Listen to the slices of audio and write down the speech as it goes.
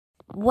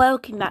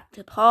Welcome back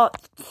to part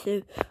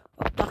 2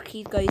 of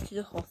Ducky Goes to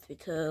the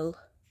Hospital.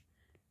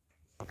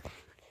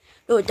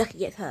 Oh, Ducky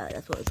gets hurt,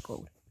 that's what it's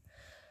called.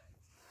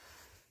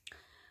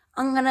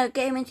 I'm gonna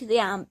get him onto the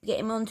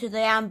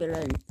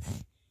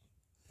ambulance.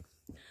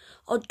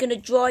 I'm gonna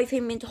drive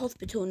him into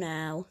hospital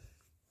now.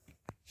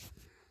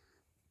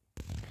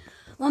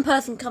 One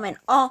person coming.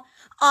 Oh,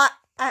 I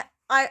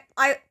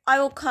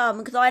will come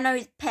because I know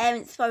his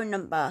parents' phone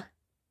number.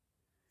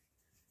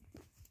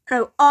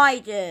 No, I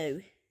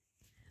do.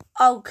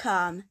 I'll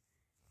come.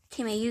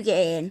 Timmy, you get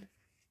in.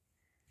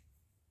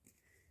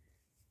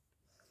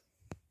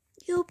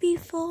 You'll be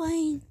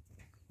fine.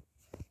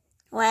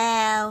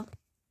 Well,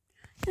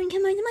 you want to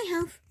come over to my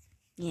house?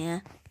 Yeah.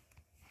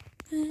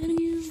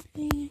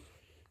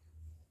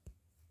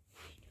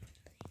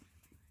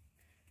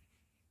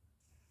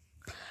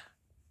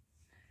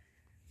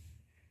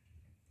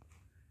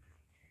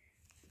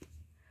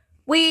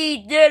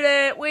 We did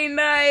it! We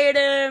made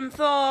him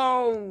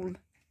fall!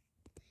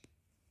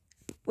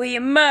 We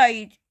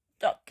made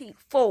Ducky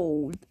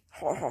fall.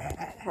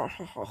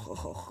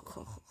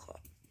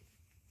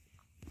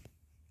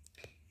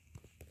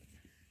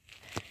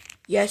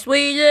 Yes,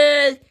 we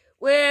did!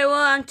 We're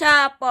on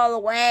top of the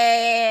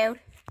world!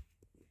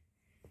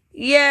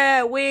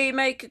 Yeah, we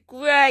make a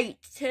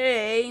great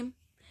team!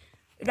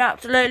 An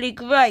absolutely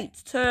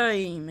great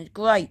team! A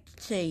great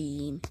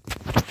team!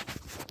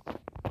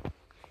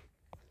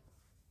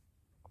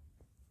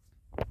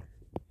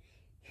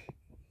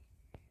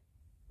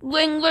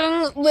 Ring,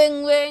 ring,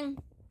 ring, ring.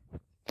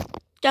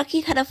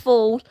 Ducky's had a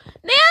fall.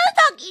 No,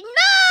 Ducky, no!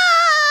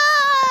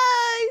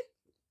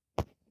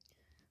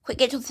 Quick,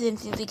 get to the as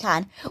soon as we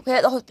can. We're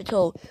at the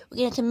hospital. We're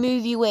going to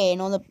move you in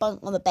on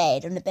the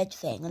bed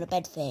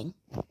thing.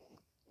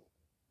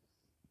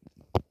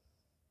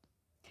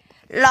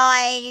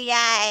 Lie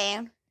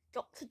down.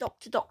 Doctor.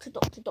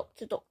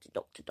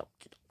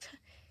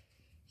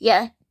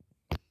 Yeah.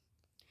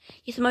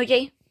 Yes,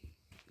 emoji.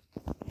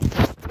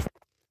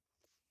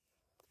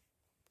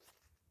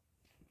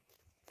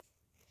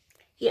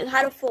 He's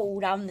had a fall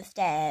down the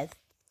stairs.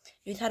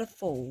 He's had a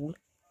fall.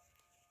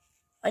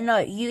 I know,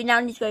 you now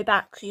need to go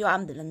back to your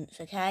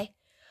ambulance, okay?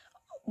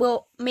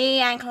 Well, me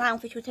and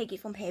Clownfish will take it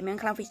from here. Me and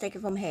Clownfish take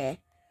it from here.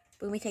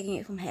 We'll be taking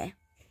it from here.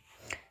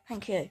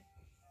 Thank you.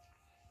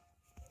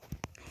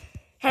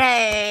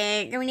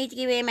 Hello, do we need to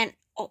give him an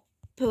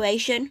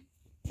operation?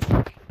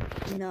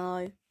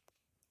 No.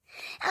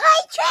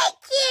 I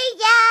tricked you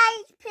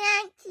guys!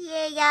 Pranked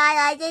you guys!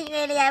 I didn't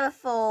really have a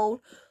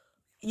fall.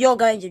 You're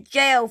going to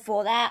jail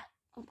for that.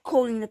 I'm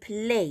calling the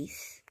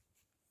police.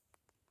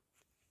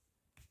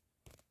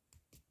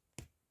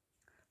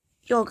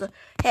 You're going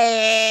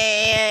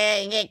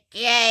to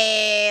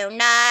jail.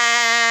 No.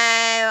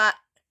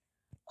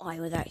 I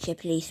was actually a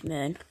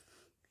policeman.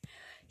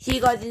 See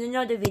you guys in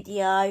another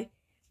video.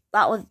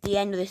 That was the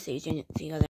end of the season. See you guys.